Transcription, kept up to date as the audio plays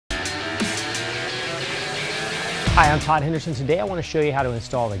Hi, I'm Todd Henderson. Today I want to show you how to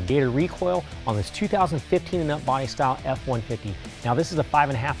install the Gator Recoil on this 2015 and up body style F-150. Now this is a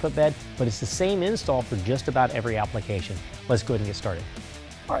 5.5 foot bed, but it's the same install for just about every application. Let's go ahead and get started.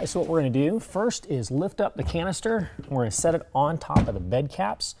 All right, so what we're going to do first is lift up the canister. We're going to set it on top of the bed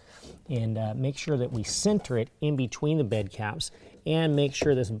caps and make sure that we center it in between the bed caps and make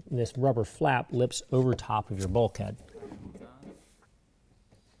sure this rubber flap lips over top of your bulkhead.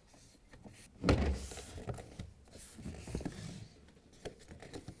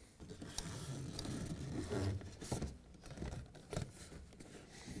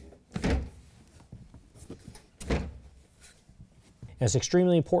 It's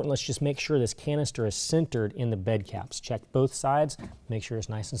extremely important. Let's just make sure this canister is centered in the bed caps. Check both sides, make sure it's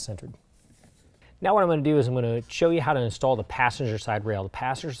nice and centered. Now what I'm going to do is I'm going to show you how to install the passenger side rail. The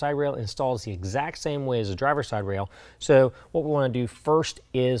passenger side rail installs the exact same way as the driver's side rail. So what we want to do first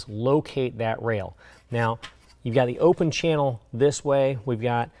is locate that rail. Now you've got the open channel this way. We've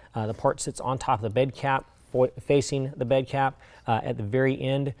got the part sits on top of the bed cap facing the bed cap. At the very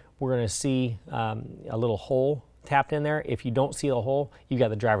end we're going to see a little hole tapped in there. If you don't see the hole, you've got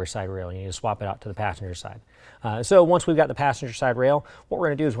the driver's side rail. You need to swap it out to the passenger side. So once we've got the passenger side rail, what we're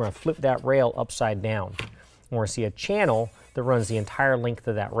going to do is we're going to flip that rail upside down. And we're going to see a channel that runs the entire length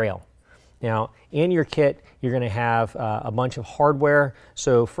of that rail. Now in your kit you're going to have a bunch of hardware.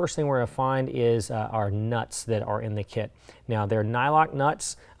 So first thing we're going to find is our nuts that are in the kit. Now they're nylock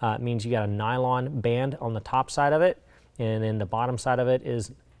nuts. It means you got a nylon band on the top side of it, and then the bottom side of it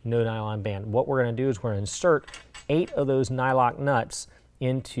is no nylon band. What we're going to do is we're going to insert 8 of those nylock nuts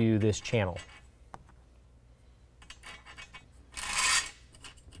into this channel.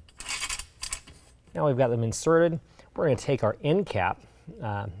 Now we've got them inserted. We're going to take our end cap,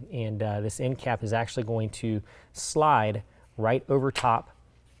 and this end cap is actually going to slide right over top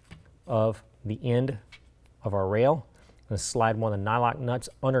of the end of our rail. I'm going to slide one of the nylock nuts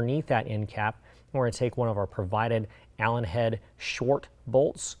underneath that end cap. And we're going to take one of our provided Allen head short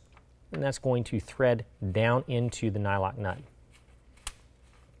bolts, and that's going to thread down into the nylock nut.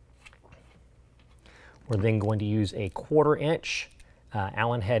 We're then going to use a 1/4 inch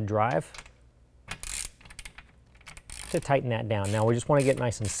Allen head drive to tighten that down. Now we just want to get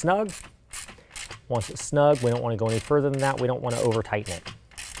nice and snug. Once it's snug, we don't want to go any further than that. We don't want to over tighten it.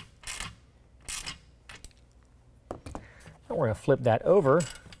 Now we're going to flip that over,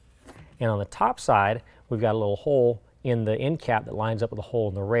 and on the top side we've got a little hole in the end cap that lines up with the hole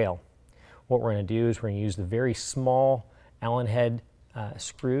in the rail. What we're going to do is we're going to use the very small Allen head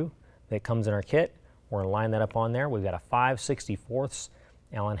screw that comes in our kit. We're going to line that up on there. We've got a 5/64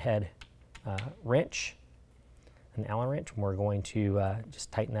 Allen head wrench, an Allen wrench, and we're going to just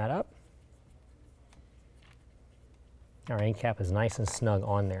tighten that up. Our end cap is nice and snug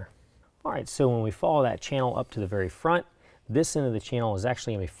on there. All right, so when we follow that channel up to the very front, this end of the channel is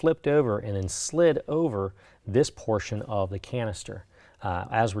actually going to be flipped over and then slid over this portion of the canister.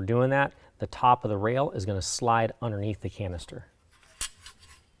 As we're doing that, the top of the rail is going to slide underneath the canister.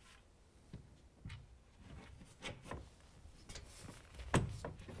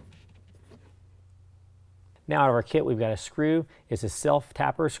 Now out of our kit we've got a screw. It's a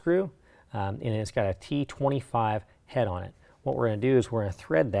self-tapper screw, and it's got a T25 head on it. What we're going to do is we're going to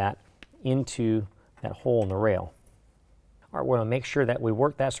thread that into that hole in the rail. All right, we're going to make sure that we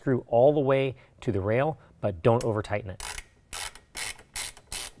work that screw all the way to the rail, but don't over tighten it.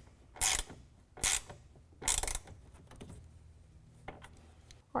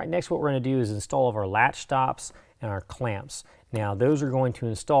 All right, next what we're going to do is install all of our latch stops and our clamps. Now those are going to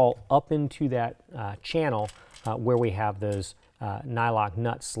install up into that channel where we have those nylock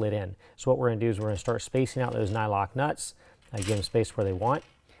nuts slid in. So what we're going to do is we're going to start spacing out those nylock nuts, give them space where they want.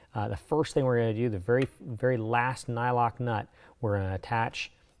 The first thing we're going to do, the very last nylock nut, we're going to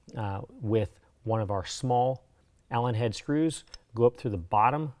attach with one of our small Allen head screws, go up through the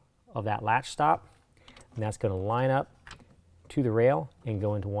bottom of that latch stop, and that's going to line up to the rail and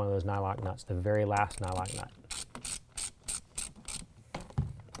go into one of those nylock nuts, the very last nylock nut.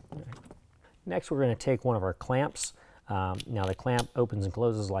 Next we're going to take one of our clamps. Now the clamp opens and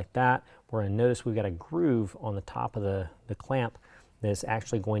closes like that. We're going to notice we've got a groove on the top of the clamp that's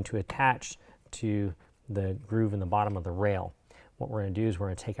actually going to attach to the groove in the bottom of the rail. What we're going to do is we're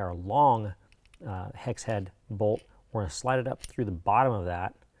going to take our long hex head bolt, we're going to slide it up through the bottom of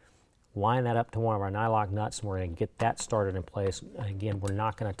that, line that up to one of our nylock nuts, and we're going to get that started in place. Again, we're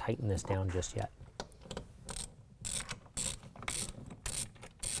not going to tighten this down just yet.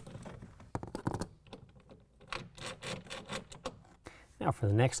 Now for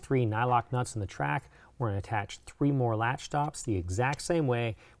the next 3 nylock nuts in the track, we're going to attach 3 more latch stops the exact same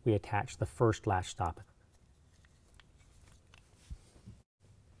way we attached the first latch stop.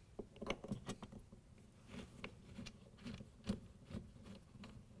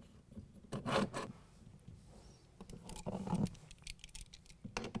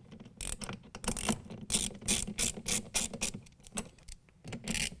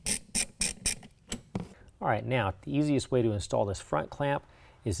 right, now the easiest way to install this front clamp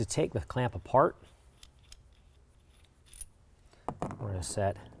is to take the clamp apart. We're going to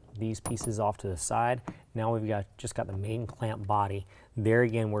set these pieces off to the side. Now we've just got the main clamp body. There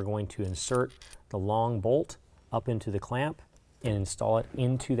again, we're going to insert the long bolt up into the clamp and install it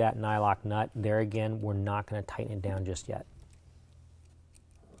into that nylock nut. There again, we're not going to tighten it down just yet.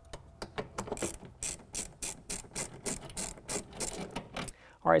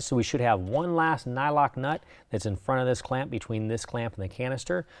 All right, so we should have one last nylock nut that's in front of this clamp, between this clamp and the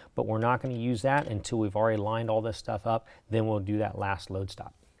canister, but we're not going to use that until we've already lined all this stuff up. Then we'll do that last load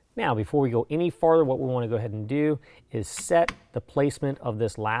stop. Now, before we go any farther, what we want to go ahead and do is set the placement of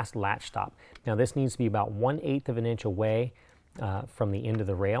this last latch stop. Now, this needs to be about 1/8 of an inch away from the end of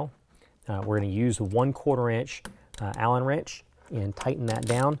the rail. We're going to use a 1/4 inch Allen wrench and tighten that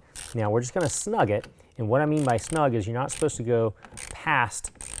down. Now, we're just going to snug it. And what I mean by snug is you're not supposed to go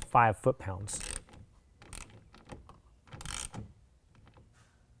past 5 foot-pounds.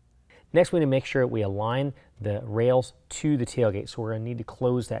 Next, we need to make sure that we align the rails to the tailgate. So we're going to need to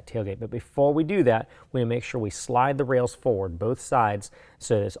close that tailgate. But before we do that, we need to make sure we slide the rails forward, both sides,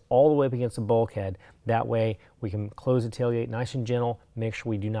 so that it's all the way up against the bulkhead. That way, we can close the tailgate nice and gentle, make sure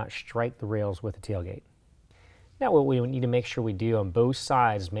we do not strike the rails with the tailgate. Now, what we need to make sure we do on both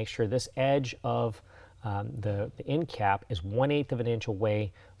sides is make sure this edge of the end cap is 1/8 of an inch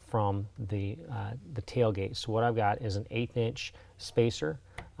away from the tailgate. So what I've got is an 1/8 inch spacer.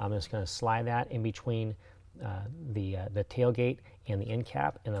 I'm just going to slide that in between the tailgate and the end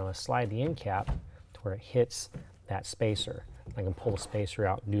cap, and then I'm going to slide the end cap to where it hits that spacer. I can pull the spacer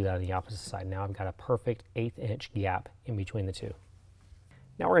out and do that on the opposite side. Now I've got a perfect 1/8 inch gap in between the two.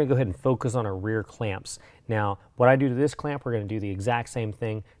 Now we're going to go ahead and focus on our rear clamps. Now, what I do to this clamp, we're going to do the exact same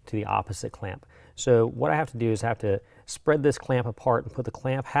thing to the opposite clamp. So what I have to do is I have to spread this clamp apart and put the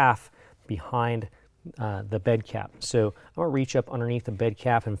clamp half behind the bed cap. So I'm going to reach up underneath the bed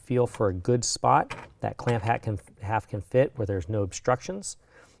cap and feel for a good spot that clamp half can fit where there's no obstructions.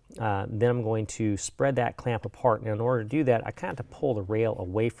 Then I'm going to spread that clamp apart. Now in order to do that, I kind of have to pull the rail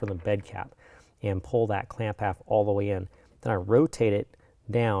away from the bed cap and pull that clamp half all the way in. Then I rotate it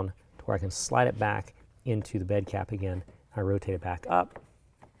down to where I can slide it back into the bed cap again. I rotate it back up,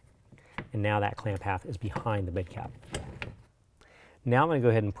 and now that clamp half is behind the bed cap. Now I'm going to go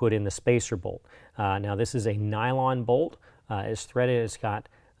ahead and put in the spacer bolt. Now this is a nylon bolt. It's threaded. It's got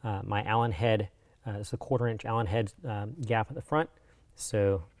my Allen head. It's a 1/4 inch Allen head gap at the front.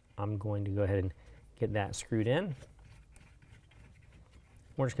 So I'm going to go ahead and get that screwed in.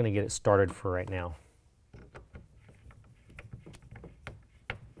 We're just going to get it started for right now.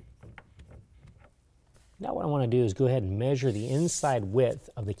 Now what I want to do is go ahead and measure the inside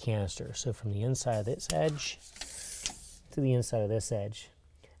width of the canister. So from the inside of this edge to the inside of this edge.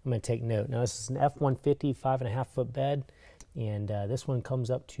 I'm going to take note. Now this is an F-150 5.5 foot bed, and this one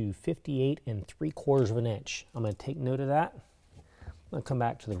comes up to 58 3/4 of an inch. I'm going to take note of that. I'm going to come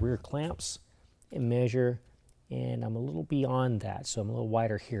back to the rear clamps and measure, and I'm a little beyond that, so I'm a little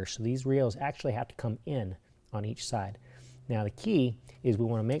wider here. So these rails actually have to come in on each side. Now the key is we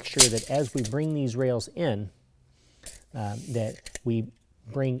want to make sure that as we bring these rails in, that we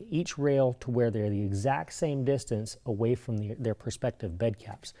bring each rail to where they're the exact same distance away from their respective bed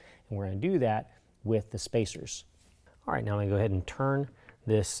caps. And we're going to do that with the spacers. All right, now I'm going to go ahead and turn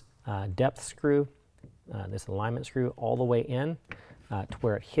this depth screw, this alignment screw, all the way in to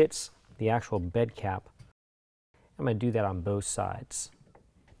where it hits the actual bed cap. I'm going to do that on both sides.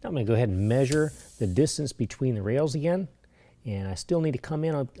 Now I'm going to go ahead and measure the distance between the rails again. And I still need to come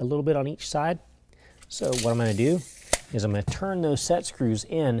in a little bit on each side. So what I'm going to do is I'm going to turn those set screws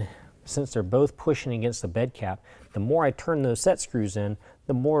in. Since they're both pushing against the bed cap, the more I turn those set screws in,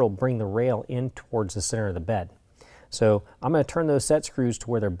 the more it'll bring the rail in towards the center of the bed. So I'm going to turn those set screws to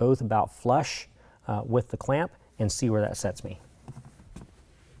where they're both about flush with the clamp and see where that sets me.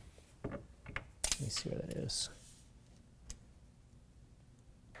 Let me see where that is.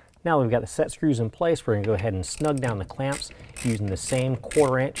 Now we've got the set screws in place, we're going to go ahead and snug down the clamps using the same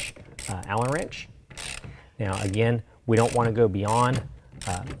 1/4 inch Allen wrench. Now again, we don't want to go beyond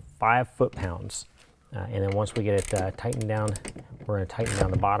 5 foot-pounds. And then once we get it tightened down, we're going to tighten down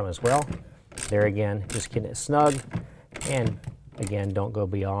the bottom as well. There again, just getting it snug, and again, don't go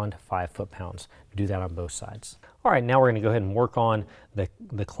beyond 5 foot-pounds. Do that on both sides. All right, now we're going to go ahead and work on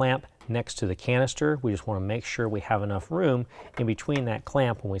the clamp next to the canister. We just want to make sure we have enough room in between that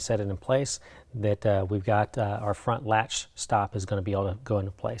clamp when we set it in place that we've got our front latch stop is going to be able to go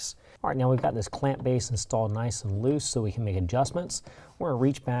into place. All right, now we've got this clamp base installed nice and loose so we can make adjustments. We're going to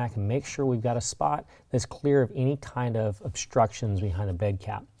reach back and make sure we've got a spot that's clear of any kind of obstructions behind the bed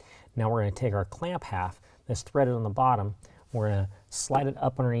cap. Now we're going to take our clamp half, that's threaded on the bottom, we're going to slide it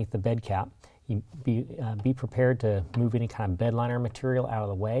up underneath the bed cap. You be prepared to move any kind of bed liner material out of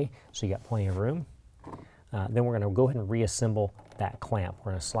the way so you got plenty of room. Then we're going to go ahead and reassemble that clamp.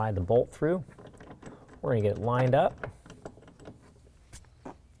 We're going to slide the bolt through. We're going to get it lined up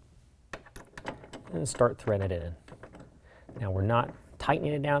and start threading it in. Now we're not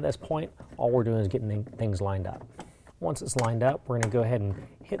tightening it down at this point. All we're doing is getting things lined up. Once it's lined up, we're going to go ahead and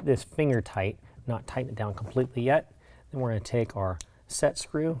hit this finger tight, not tighten it down completely yet. Then we're going to take our set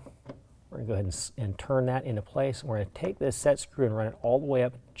screw. We're going to go ahead and turn that into place. We're going to take this set screw and run it all the way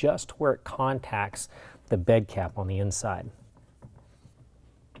up just to where it contacts the bed cap on the inside.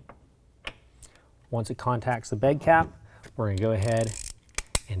 Once it contacts the bed cap, we're going to go ahead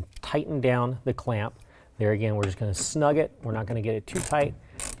and tighten down the clamp. There again, we're just going to snug it. We're not going to get it too tight.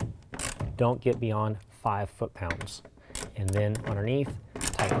 Don't get beyond 5 foot-pounds. And then underneath,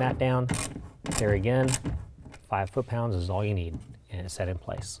 tighten that down. There again, 5 foot-pounds is all you need, and it's set in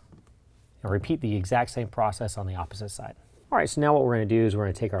place. And repeat the exact same process on the opposite side. All right, so now what we're going to do is we're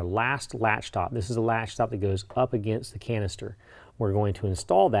going to take our last latch stop. This is a latch stop that goes up against the canister. We're going to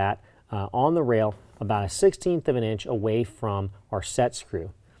install that on the rail about 1/16 of an inch away from our set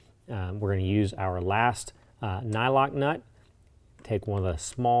screw. We're going to use our last nylock nut, take one of the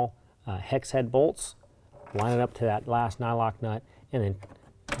small hex head bolts, line it up to that last nylock nut, and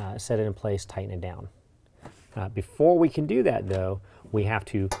then set it in place, tighten it down. Before we can do that though, we have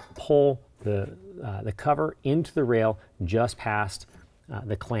to pull the cover into the rail just past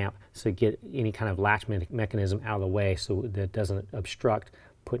the clamp so get any kind of latch mechanism out of the way so that it doesn't obstruct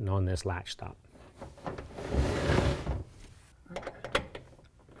putting on this latch stop.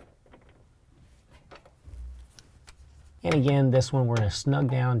 And again, this one we're going to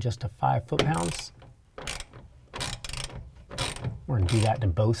snug down just to 5 foot-pounds. We're going to do that to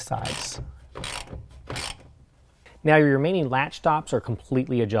both sides. Now your remaining latch stops are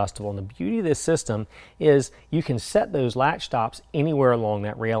completely adjustable, and the beauty of this system is you can set those latch stops anywhere along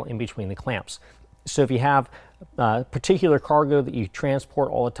that rail in between the clamps. So if you have particular cargo that you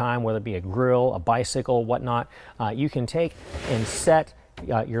transport all the time, whether it be a grill, a bicycle, whatnot, you can take and set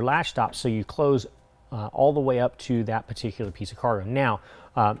your latch stops so you close all the way up to that particular piece of cargo. Now,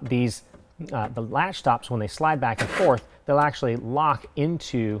 the latch stops, when they slide back and forth, they'll actually lock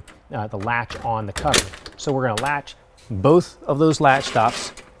into the latch on the cover. So we're going to latch both of those latch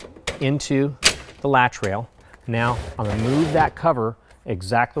stops into the latch rail. Now I'm going to move that cover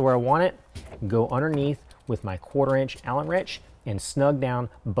exactly where I want it, go underneath with my 1/4 inch Allen wrench and snug down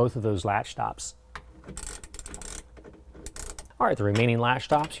both of those latch stops. All right, the remaining latch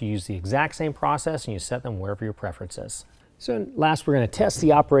stops, you use the exact same process and you set them wherever your preference is. So last, we're going to test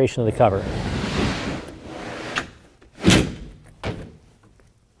the operation of the cover.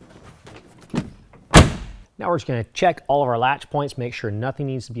 Now we're just going to check all of our latch points, make sure nothing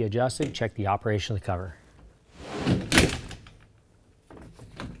needs to be adjusted, check the operation of the cover.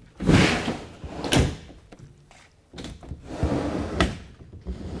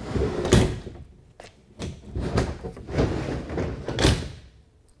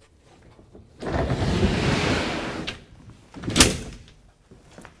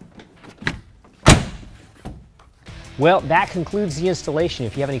 Well, that concludes the installation.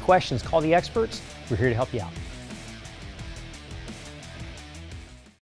 If you have any questions, call the experts. We're here to help you out.